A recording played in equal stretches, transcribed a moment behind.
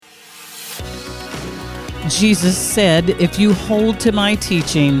Jesus said, if you hold to my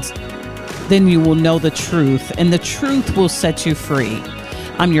teachings, then you will know the truth, and the truth will set you free.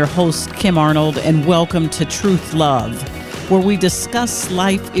 I'm your host, Kim Arnold, and welcome to Truth Love, where we discuss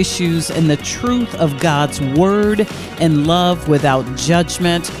life issues and the truth of God's Word and love without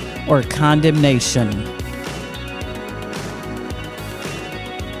judgment or condemnation.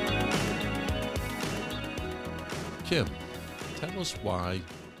 Kim, tell us why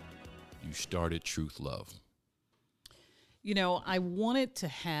you started Truth Love. You know, I wanted to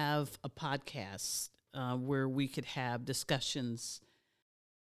have a podcast where we could have discussions,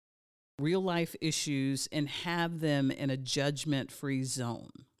 real life issues, and have them in a judgment-free zone,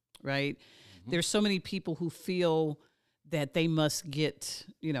 right? Mm-hmm. There's so many people who feel that they must get,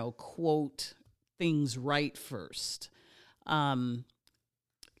 quote, things right first.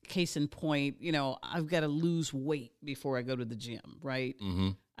 Case in point, I've got to lose weight before I go to the gym, right? Mm-hmm.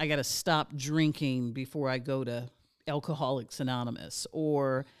 I got to stop drinking before I go to Alcoholics Anonymous,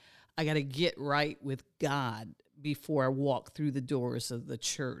 or I got to get right with God before I walk through the doors of the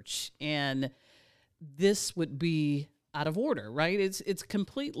church. And this would be out of order, right? It's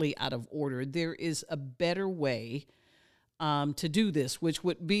completely out of order. There is a better way to do this, which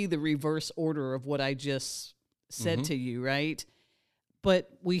would be the reverse order of what I just said to you, right?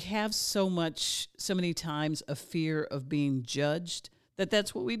 But we have so many times a fear of being judged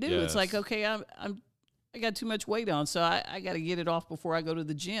that's what we do. Yes. It's like, okay, I got too much weight on, so I got to get it off before I go to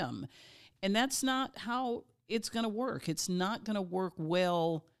the gym. And that's not how it's going to work. It's not going to work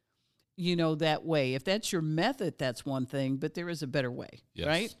well, that way. If that's your method, that's one thing, but there is a better way, yes.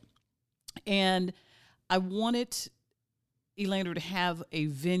 right? And I wanted Elander to have a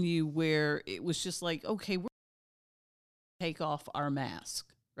venue where it was just like, okay, we're going to take off our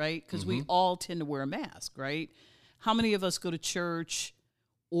mask, right? Because we all tend to wear a mask, right? How many of us go to church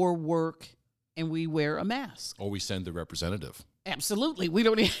or work and we wear a mask? Or we send the representative. Absolutely. We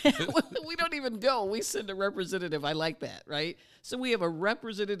don't even go. We send a representative. I like that, right? So we have a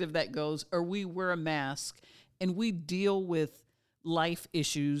representative that goes, or we wear a mask, and we deal with life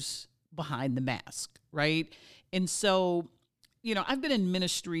issues behind the mask, right? And so, I've been in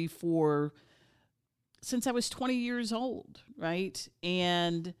ministry since I was 20 years old, right?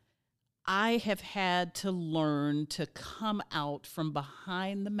 And I have had to learn to come out from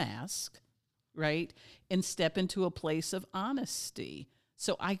behind the mask, right, and step into a place of honesty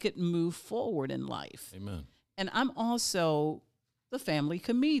so I could move forward in life. Amen. And I'm also the family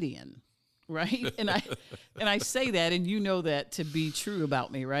comedian, right? and I say that, and you know that to be true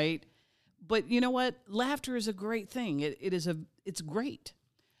about me, right? But you know what? Laughter is a great thing. It's great.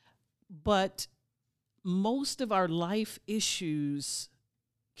 But most of our life issues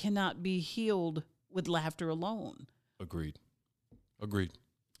cannot be healed with laughter alone. Agreed.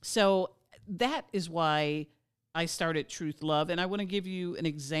 So that is why I started Truth Love. And I want to give you an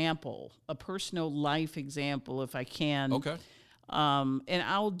example, a personal life example, if I can. Okay. And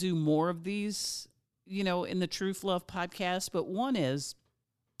I'll do more of these, in the Truth Love podcast. But one is,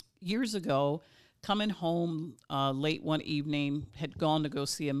 years ago, coming home late one evening, had gone to go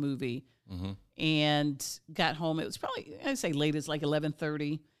see a movie, and got home. It was probably, I'd say late, it's like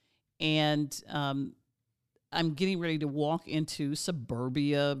 11:30. And I'm getting ready to walk into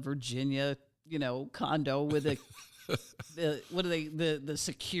suburbia, Virginia, condo with the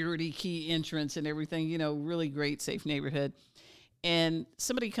security key entrance and everything, really great, safe neighborhood. And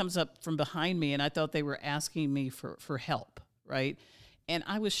somebody comes up from behind me, and I thought they were asking me for help, right? And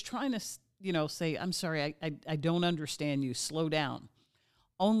I was trying to, say, I'm sorry, I don't understand you, slow down.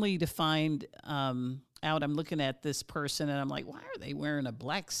 Only to find out I'm looking at this person, and I'm like, why are they wearing a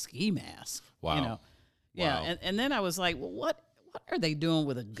black ski mask? Wow. Yeah. Wow. And then I was like, well, what are they doing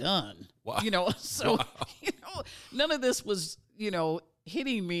with a gun? Wow. So, Wow. None of this was,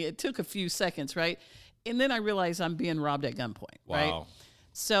 hitting me. It took a few seconds, right? And then I realized I'm being robbed at gunpoint, right? Wow.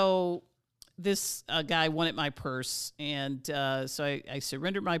 So this guy wanted my purse, and so I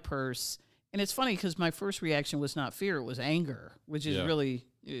surrendered my purse. And it's funny because my first reaction was not fear, it was anger, which is really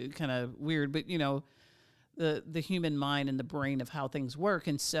kind of weird. But, the human mind and the brain of how things work.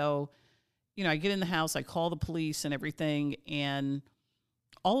 And so, I get in the house, I call the police and everything. And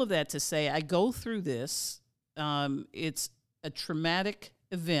all of that to say, I go through this. It's a traumatic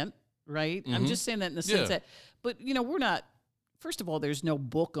event, right? I'm just saying that in the sense that, but, we're not, first of all, there's no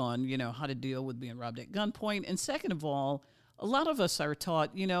book on, how to deal with being robbed at gunpoint. And second of all, a lot of us are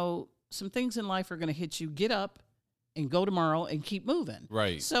taught, some things in life are going to hit you. Get up and go tomorrow and keep moving.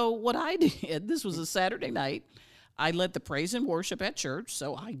 Right. So what I did, this was a Saturday night. I led the praise and worship at church.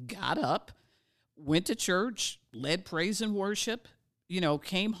 So I got up, went to church, led praise and worship,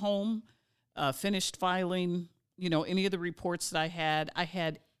 came home, finished filing, any of the reports that I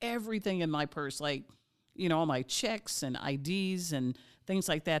had everything in my purse, like, all my checks and IDs and things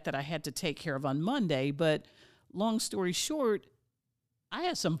like that I had to take care of on Monday. But long story short, I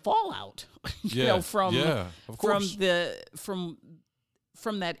had some fallout, from of course.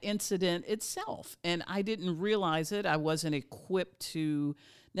 from that incident itself. And I didn't realize it. I wasn't equipped to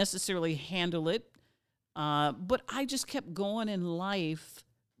necessarily handle it. But I just kept going in life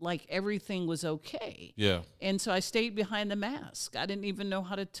like everything was okay. Yeah. And so I stayed behind the mask. I didn't even know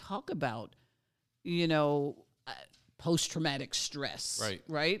how to talk about, post-traumatic stress.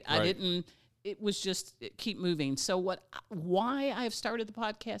 Right. I didn't. It was just keep moving. So why I've started the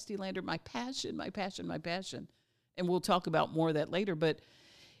podcast, Elander, my passion, and we'll talk about more of that later, but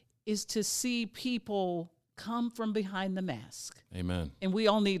is to see people come from behind the mask. Amen. And we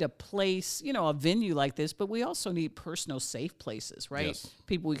all need a place, a venue like this, but we also need personal safe places, right? Yes.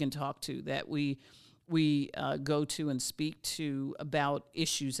 People we can talk to, that we go to and speak to about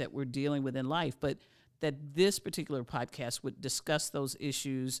issues that we're dealing with in life, but that this particular podcast would discuss those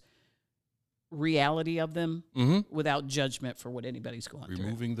issues, reality of them, without judgment for what anybody's going through.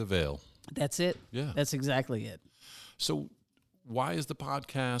 Removing the veil. That's it. Yeah. That's exactly it. So why is the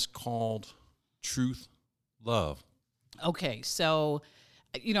podcast called Truth Love? Okay, so,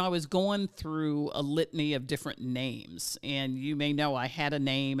 I was going through a litany of different names, and you may know I had a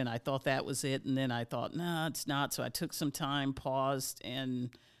name, and I thought that was it, and then I thought, no, it's not. So I took some time, paused,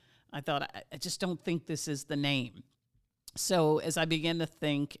 and I thought, I just don't think this is the name. So as I began to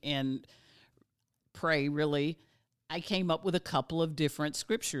think and pray, really, I came up with a couple of different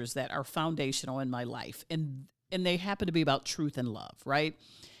scriptures that are foundational in my life, and they happen to be about truth and love, right?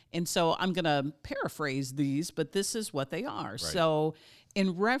 And so I'm going to paraphrase these, but this is what they are. Right. So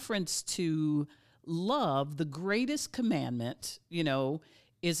in reference to love, the greatest commandment,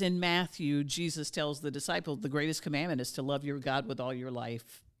 is in Matthew. Jesus tells the disciples, the greatest commandment is to love your God with all your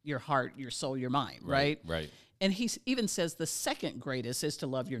life, your heart, your soul, your mind, right? Right. And he even says the second greatest is to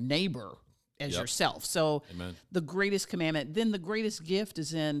love your neighbor as yourself. So Amen. The greatest commandment. Then the greatest gift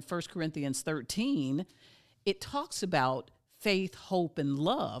is in 1 Corinthians 13. It talks about faith, hope, and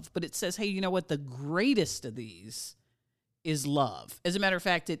love, but it says, hey, you know what? The greatest of these is love. As a matter of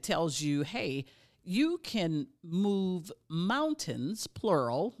fact, it tells you, hey, you can move mountains,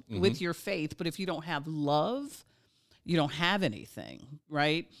 plural, with your faith, but if you don't have love, you don't have anything,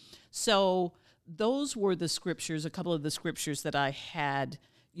 right? So those were the scriptures, a couple of the scriptures that I had,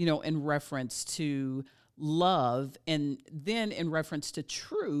 in reference to love. And then in reference to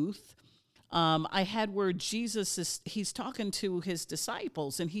truth, I had where he's talking to his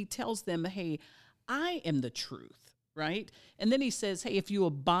disciples, and he tells them, hey, I am the truth, right? And then he says, hey, if you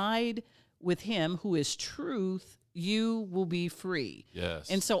abide with him who is truth, you will be free. Yes.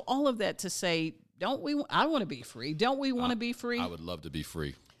 And so all of that to say, I want to be free. Don't we want to be free? I would love to be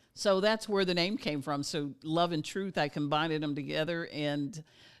free. So that's where the name came from. So love and truth, I combined them together and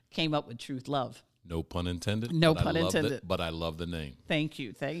came up with Truth Love. No pun intended. No pun intended. But I love the name. Thank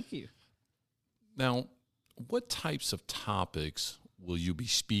you. Now, what types of topics will you be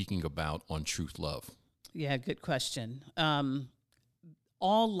speaking about on Truth Love? Yeah, good question.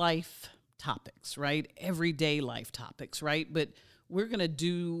 All life topics, right? Everyday life topics, right? But we're going to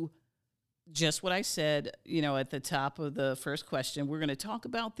do just what I said, at the top of the first question. We're going to talk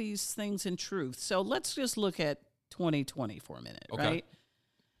about these things in truth. So let's just look at 2020 for a minute, right?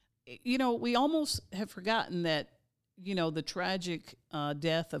 We almost have forgotten that, the tragic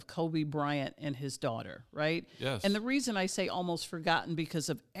death of Kobe Bryant and his daughter, right? Yes. And the reason I say almost forgotten, because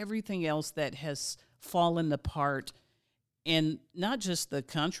of everything else that has fallen apart in not just the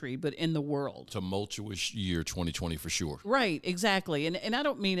country, but in the world. Tumultuous year 2020 for sure. Right, exactly. And I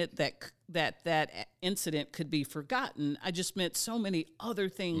don't mean it that incident could be forgotten. I just meant so many other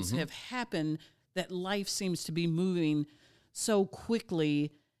things have happened that life seems to be moving so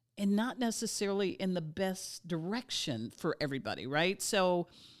quickly and not necessarily in the best direction for everybody, right? So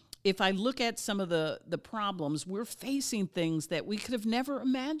if I look at some of the problems, we're facing things that we could have never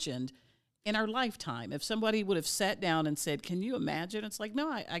imagined in our lifetime. If somebody would have sat down and said, can you imagine? It's like,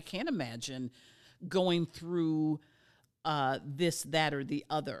 no, I can't imagine going through this, that, or the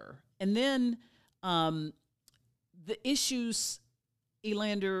other. And then the issues,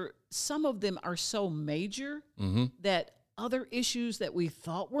 Elander, some of them are so major that other issues that we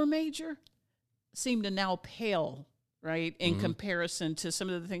thought were major seem to now pale, right, in comparison to some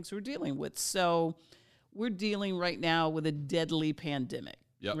of the things we're dealing with. So we're dealing right now with a deadly pandemic,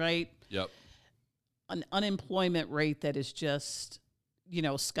 right? Yep. An unemployment rate that is just,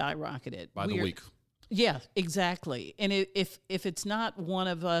 skyrocketed. By the week. Yeah, exactly. And if it's not one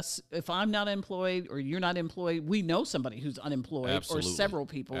of us, if I'm not employed or you're not employed, we know somebody who's unemployed Absolutely. or several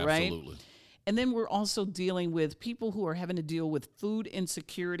people, right? Absolutely. And then we're also dealing with people who are having to deal with food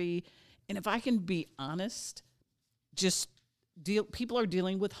insecurity. And if I can be honest, people are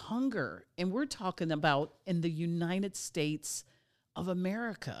dealing with hunger. And we're talking about in the United States of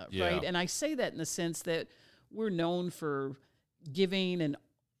America, Yeah. right? And I say that in the sense that we're known for giving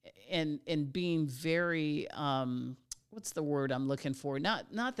and being very what's the word I'm looking for?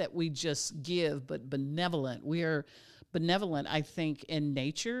 Not that we just give, but benevolent. We are benevolent, I think, in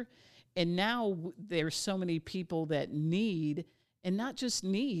nature. And now there's so many people that need, and not just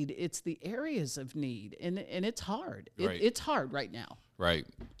need, it's the areas of need, and it's hard. Right. It's hard right now. Right.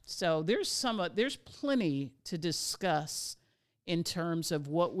 So there's plenty to discuss in terms of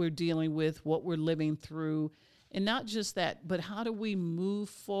what we're dealing with, what we're living through, and not just that, but how do we move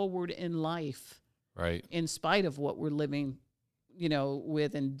forward in life, Right. in spite of what we're living,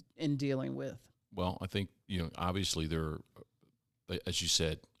 with and dealing with. Well, I think, obviously there are, as you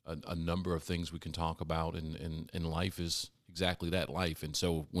said, a number of things we can talk about, and life is exactly that, life. And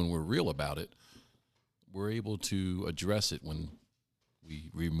so when we're real about it, we're able to address it when we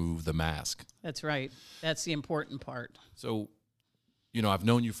remove the mask. That's right. That's the important part. So, I've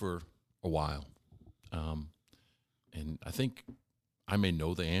known you for a while, and I think I may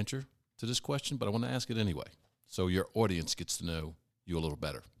know the answer to this question, but I want to ask it anyway, so your audience gets to know you a little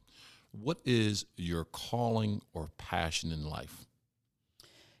better. What is your calling or passion in life?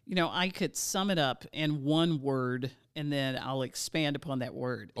 I could sum it up in one word, and then I'll expand upon that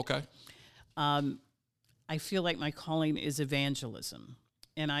word. Okay. I feel like my calling is evangelism.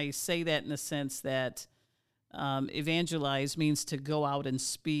 And I say that in the sense that evangelize means to go out and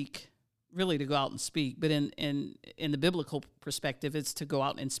speak, really to go out and speak. But in the biblical perspective, it's to go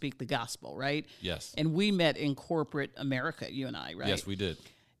out and speak the gospel, right? Yes. And we met in corporate America, you and I, right? Yes, we did.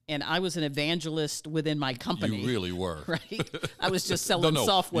 And I was an evangelist within my company. You really were. Right? I was just selling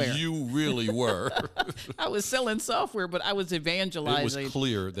software. You really were. I was selling software, but I was evangelizing. It was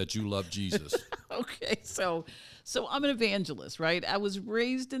clear that you loved Jesus. Okay, so I'm an evangelist, right? I was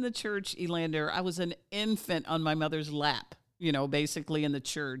raised in the church, Elander. I was an infant on my mother's lap, basically in the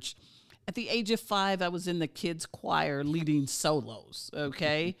church. At the age of 5, I was in the kids' choir leading solos,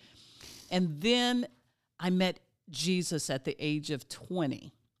 okay? And then I met Jesus at the age of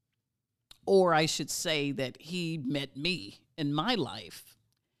 20. Or I should say that he met me in my life,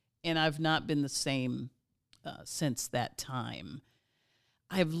 and I've not been the same since that time.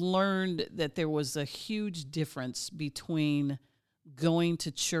 I've learned that there was a huge difference between going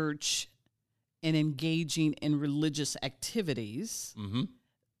to church and engaging in religious activities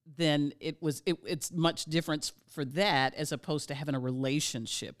than it's much different for that as opposed to having a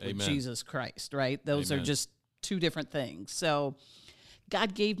relationship with Jesus Christ, right? Those are just two different things. So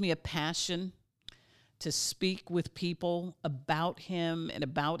God gave me a passion to speak with people about him and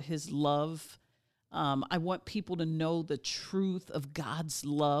about his love. I want people to know the truth of God's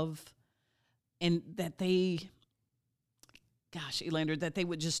love, and that Elander, that they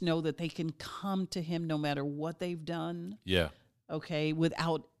would just know that they can come to him no matter what they've done. Yeah. Okay,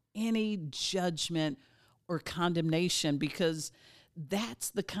 without any judgment or condemnation, because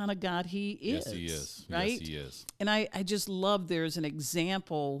that's the kind of God he is. Yes, he is. Right? Yes, he is. And I just love, there's an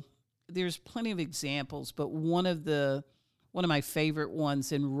example, there's plenty of examples, but one of my favorite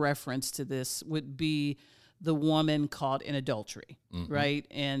ones in reference to this would be the woman caught in adultery, right?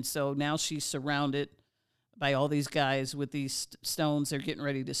 And so now she's surrounded by all these guys with these stones. They're getting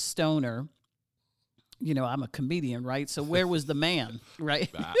ready to stone her. I'm a comedian, right? So where was the man, right?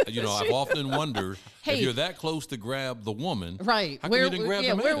 I've often wondered, Hey, if you're that close to grab the woman, right? how come you didn't grab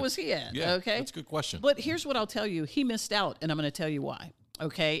the man? Where was he at? Yeah, okay, that's a good question. But here's what I'll tell you: he missed out, and I'm going to tell you why.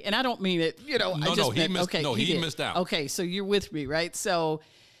 Okay, and I don't mean it. He missed out. Okay, so you're with me, right? So,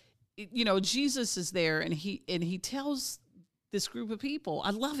 Jesus is there, and he tells this group of people, I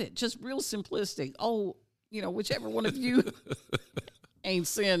love it, just real simplistic. Oh, whichever one of you ain't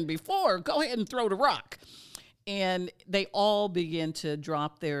sinned before, go ahead and throw the rock. And they all begin to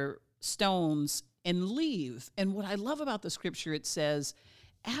drop their stones and leave. And what I love about the scripture, it says,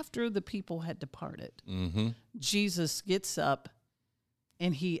 after the people had departed, Jesus gets up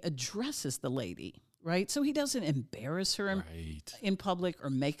and he addresses the lady, right? So he doesn't embarrass her in public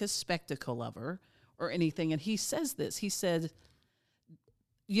or make a spectacle of her or anything. And he says this, he said,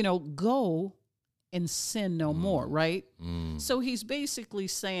 go and sin no more, right? So he's basically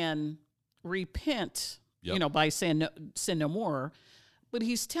saying, repent, by saying sin no more. But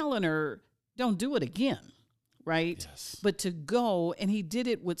he's telling her, don't do it again, right? Yes. But to go, and he did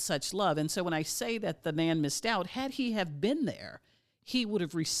it with such love. And so when I say that the man missed out, had he have been there, he would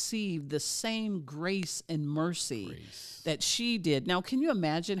have received the same grace and mercy that she did. Now, can you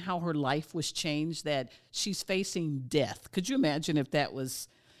imagine how her life was changed, that she's facing death? Could you imagine if that was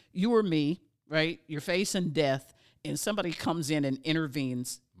you or me, right? You're facing death, and somebody comes in and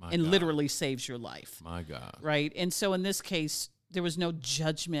intervenes and literally saves your life. My God. Right? And so in this case, there was no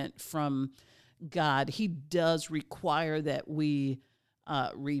judgment from God. He does require that we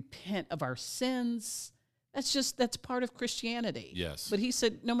repent of our sins. That's part of Christianity. Yes. But he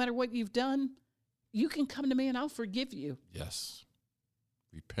said, no matter what you've done, you can come to me and I'll forgive you. Yes.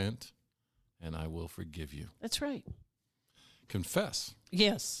 Repent and I will forgive you. That's right. Confess.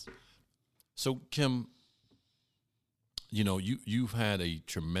 Yes. So, Kim, you know, you've had a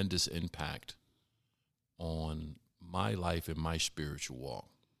tremendous impact on my life and my spiritual walk.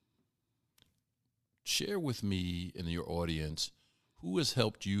 Share with me and your audience who has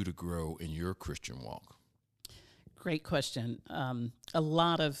helped you to grow in your Christian walk. Great question. A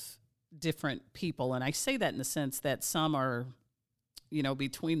lot of different people, and I say that in the sense that some are, you know,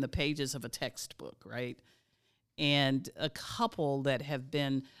 between the pages of a textbook, right? And a couple that have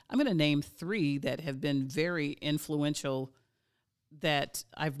been, I'm going to name 3 that have been very influential that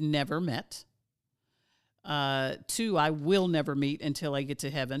I've never met. 2 I will never meet until I get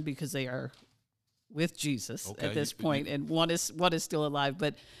to heaven because they are with Jesus at this point, and one is still alive.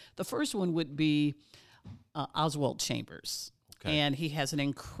 But the first one would be Oswald Chambers. Okay. And he has an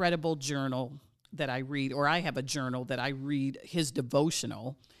incredible journal that I read, or I have a journal that I read, his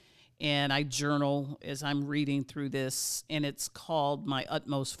devotional, and I journal as I'm reading through this, and it's called My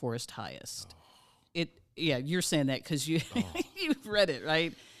Utmost for His Highest. Yeah, you're saying that because you've read it,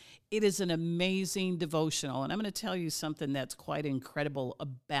 right? It is an amazing devotional, and I'm going to tell you something that's quite incredible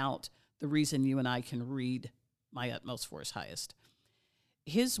about the reason you and I can read My Utmost for His Highest.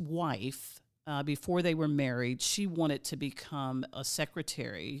 His wife, before they were married, she wanted to become a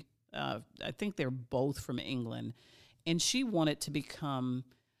secretary. I think they're both from England, and she wanted to become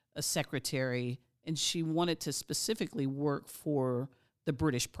a secretary, and she wanted to specifically work for the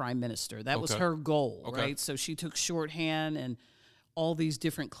British Prime Minister. That was her goal, right? So she took shorthand and all these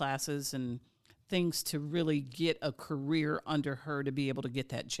different classes and things to really get a career under her to be able to get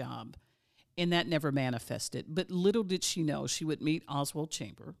that job. And that never manifested. But little did she know, she would meet Oswald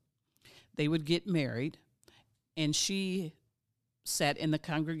Chamber. They would get married, and she sat in the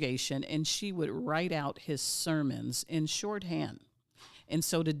congregation, and she would write out his sermons in shorthand. And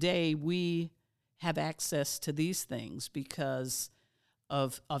so today we have access to these things because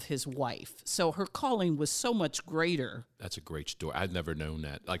of his wife. So her calling was so much greater. That's a great story. I've never known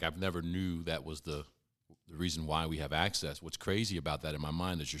that. Like, I've never knew that was the reason why we have access. What's crazy about that in my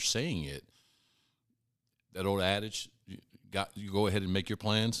mind as you're saying it, that old adage, you go ahead and make your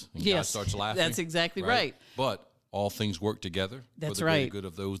plans, and God starts laughing. That's exactly right. But all things work together That's for the right. greater good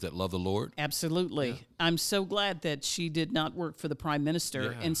of those that love the Lord. Absolutely. Yeah. I'm so glad that she did not work for the Prime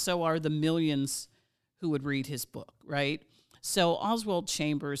Minister, and so are the millions who would read his book, right? So Oswald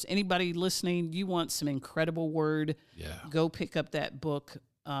Chambers, anybody listening, you want some incredible word, go pick up that book,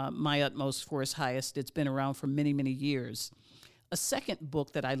 My Utmost for His Highest. It's been around for many, many years. A second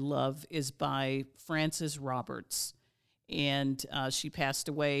book that I love is by Frances Roberts, and she passed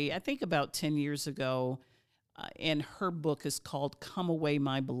away, I think, about 10 years ago, and her book is called Come Away,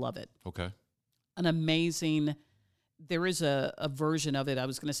 My Beloved. Okay. An amazing, there is a version of it, I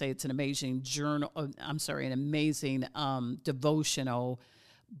was going to say it's an amazing journal, an amazing devotional,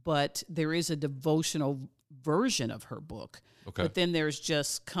 but there is a devotional version of her book. Okay. But then there's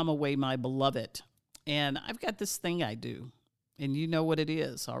just Come Away, My Beloved. And I've got this thing I do, and you know what it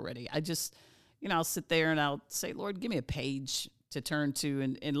is already. I just, I'll sit there and I'll say, Lord, give me a page to turn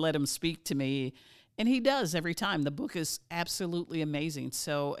to and let him speak to me. And he does every time. The book is absolutely amazing.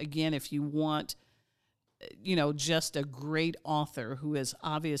 So again, if you want, just a great author who has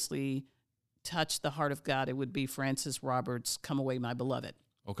obviously touched the heart of God, it would be Frances Roberts, Come Away, My Beloved.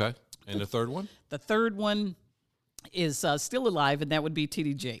 Okay. And the third one? The third one is still alive, and that would be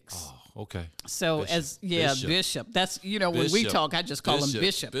T.D. Jakes. Oh, okay. So Bishop. That's, when we talk, I just call him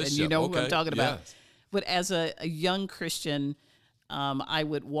Bishop, and you know who I'm talking about. Yes. But as a young Christian, I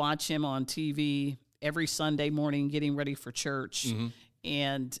would watch him on TV every Sunday morning getting ready for church. Mm-hmm.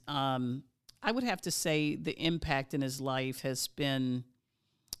 And I would have to say the impact in his life has been,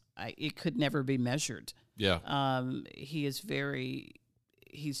 it could never be measured. Yeah. He's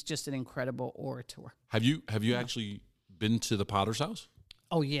just an incredible orator. Have you actually been to the Potter's house?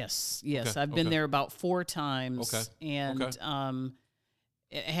 Oh, yes. Okay. I've been there about 4 times. Okay. And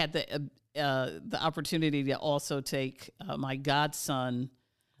it had the opportunity to also take my godson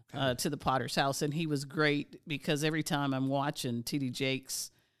to the Potter's house, and he was great because every time I'm watching T.D.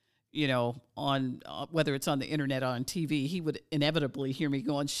 Jakes, on whether it's on the internet or on TV, he would inevitably hear me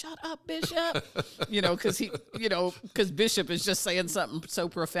going, "Shut up, Bishop," because Bishop is just saying something so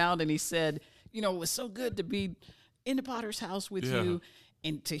profound, and he said, it was so good to be in the Potter's house with you.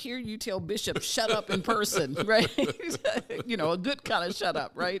 And to hear you tell Bishop, shut up in person, right? A good kind of shut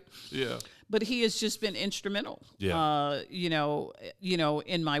up, right? Yeah. But he has just been instrumental, in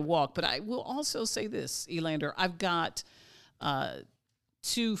my walk. But I will also say this, Elander, I've got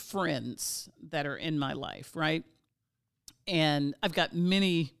two friends that are in my life, right? And I've got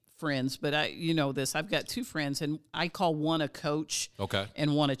many friends, but I've got two friends, and I call one a coach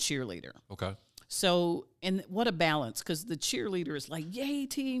and one a cheerleader. Okay. So, and what a balance, because the cheerleader is like, "Yay,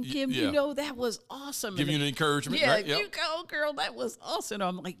 Team Kim, that was awesome." Give you an encouragement, yeah, right? You go, girl, that was awesome. And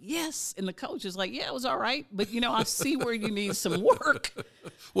I'm like, yes. And the coach is like, "Yeah, it was all right, but, I see where you need some work."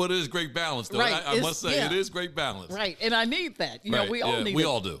 Well, it is great balance, though. Right. I must say, it is great balance. Right, and I need that. We all need it. We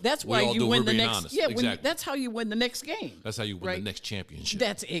all do. That's why you win the next. Honest. Yeah, exactly. that's how you win the next game. That's how you win the next championship.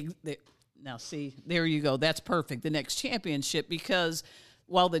 Now, see, there you go. That's perfect. The next championship, because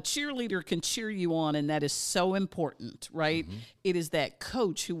while the cheerleader can cheer you on, and that is so important, right? Mm-hmm. It is that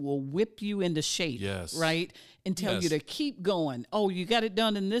coach who will whip you into shape, right? And tell you to keep going. Oh, you got it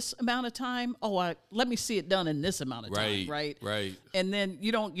done in this amount of time? Oh, let me see it done in this amount of time, right? Right. And then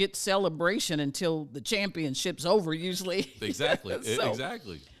you don't get celebration until the championship's over, usually. Exactly,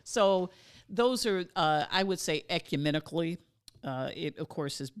 exactly. So those are, I would say, ecumenically. It, of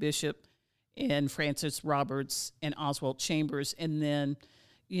course, is Bishop and Francis Roberts and Oswald Chambers, and then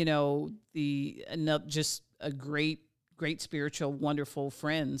just a great spiritual, wonderful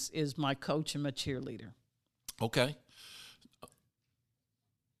friends is my coach and my cheerleader. Okay.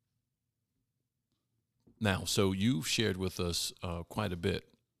 Now, so you've shared with us quite a bit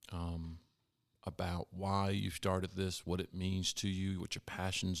about why you started this, what it means to you, what your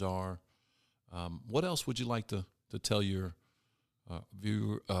passions are. What else would you like to tell your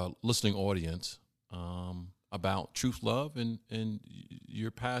listening audience about Truth Love and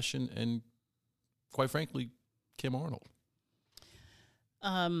your passion and, quite frankly, Kim Arnold?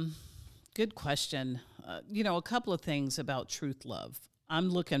 Good question. A couple of things about Truth Love. I'm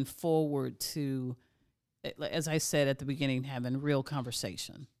looking forward to, as I said at the beginning, having real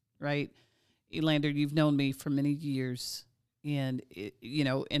conversation, right? Elander, you've known me for many years, and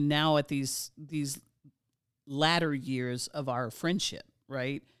and now at these latter years of our friendship,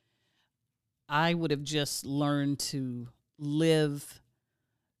 right? I would have just learned to live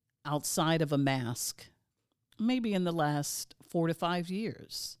outside of a mask maybe in the last 4 to 5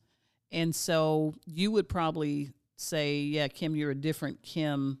 years. And so you would probably say, "Yeah, Kim, you're a different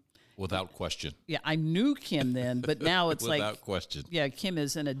Kim." Without question. Yeah, I knew Kim then, but now it's without question. Yeah, Kim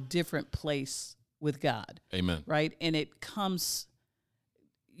is in a different place with God. Amen. Right? And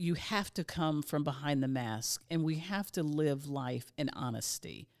you have to come from behind the mask, and we have to live life in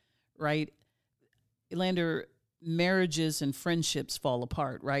honesty, right? Elander, marriages and friendships fall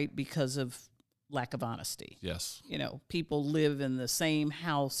apart, right? Because of lack of honesty. Yes. People live in the same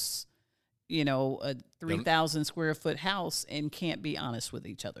house, a 3,000 square foot house, and can't be honest with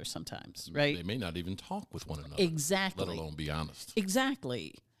each other sometimes, right? They may not even talk with one another. Exactly. Let alone be honest.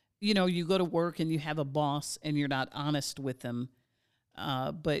 Exactly. You go to work and you have a boss and you're not honest with them,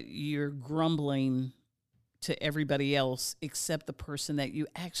 but you're grumbling to everybody else except the person that you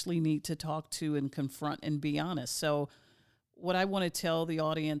actually need to talk to and confront and be honest. So what I want to tell the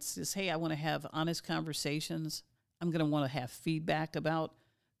audience is, hey, I want to have honest conversations. I'm going to want to have feedback about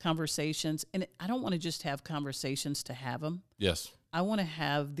conversations. And I don't want to just have conversations to have them. Yes. I want to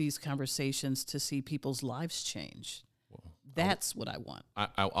have these conversations to see people's lives change. Well, that's what I want.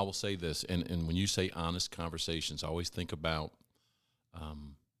 I will say this, and when you say honest conversations, I always think about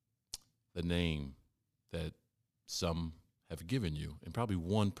the name that some have given you, and probably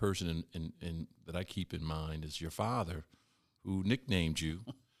one person in that I keep in mind is your father, who nicknamed you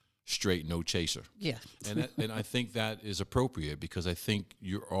Straight No Chaser. Yeah. And I think that is appropriate because I think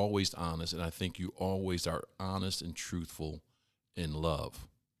you're always honest, and I think you always are honest and truthful in love.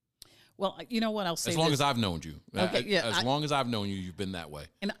 Well, you know what, I'll say as long as I've known you. Okay, yeah, as long as I've known you, you've been that way.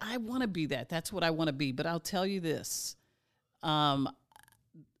 And I want to be that. That's what I want to be. But I'll tell you this.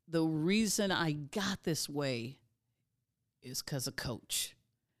 The reason I got this way is because of Coach,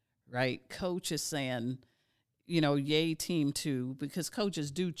 right? Coach is saying, yay team too, because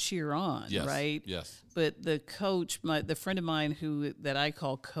coaches do cheer on, yes, right? Yes. But the coach, the friend of mine that I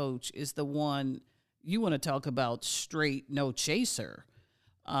call Coach, is the one you want to talk about straight no chaser.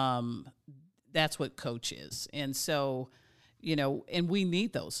 That's what coach is. And so, and we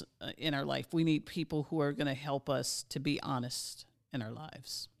need those in our life. We need people who are going to help us to be honest in our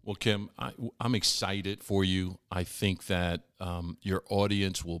lives. Well, Kim, I'm excited for you. I think that your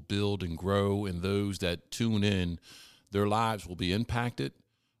audience will build and grow, and those that tune in, their lives will be impacted,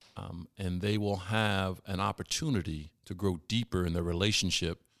 and they will have an opportunity to grow deeper in their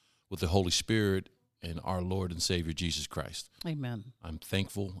relationship with the Holy Spirit and our Lord and Savior, Jesus Christ. Amen. I'm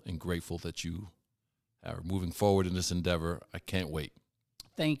thankful and grateful that you are moving forward in this endeavor. I can't wait.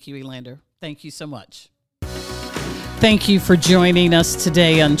 Thank you, Elander. Thank you so much. Thank you for joining us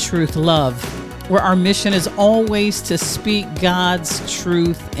today on Truth Love, where our mission is always to speak God's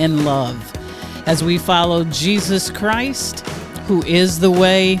truth in love as we follow Jesus Christ, who is the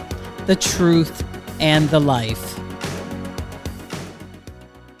way, the truth, and the life.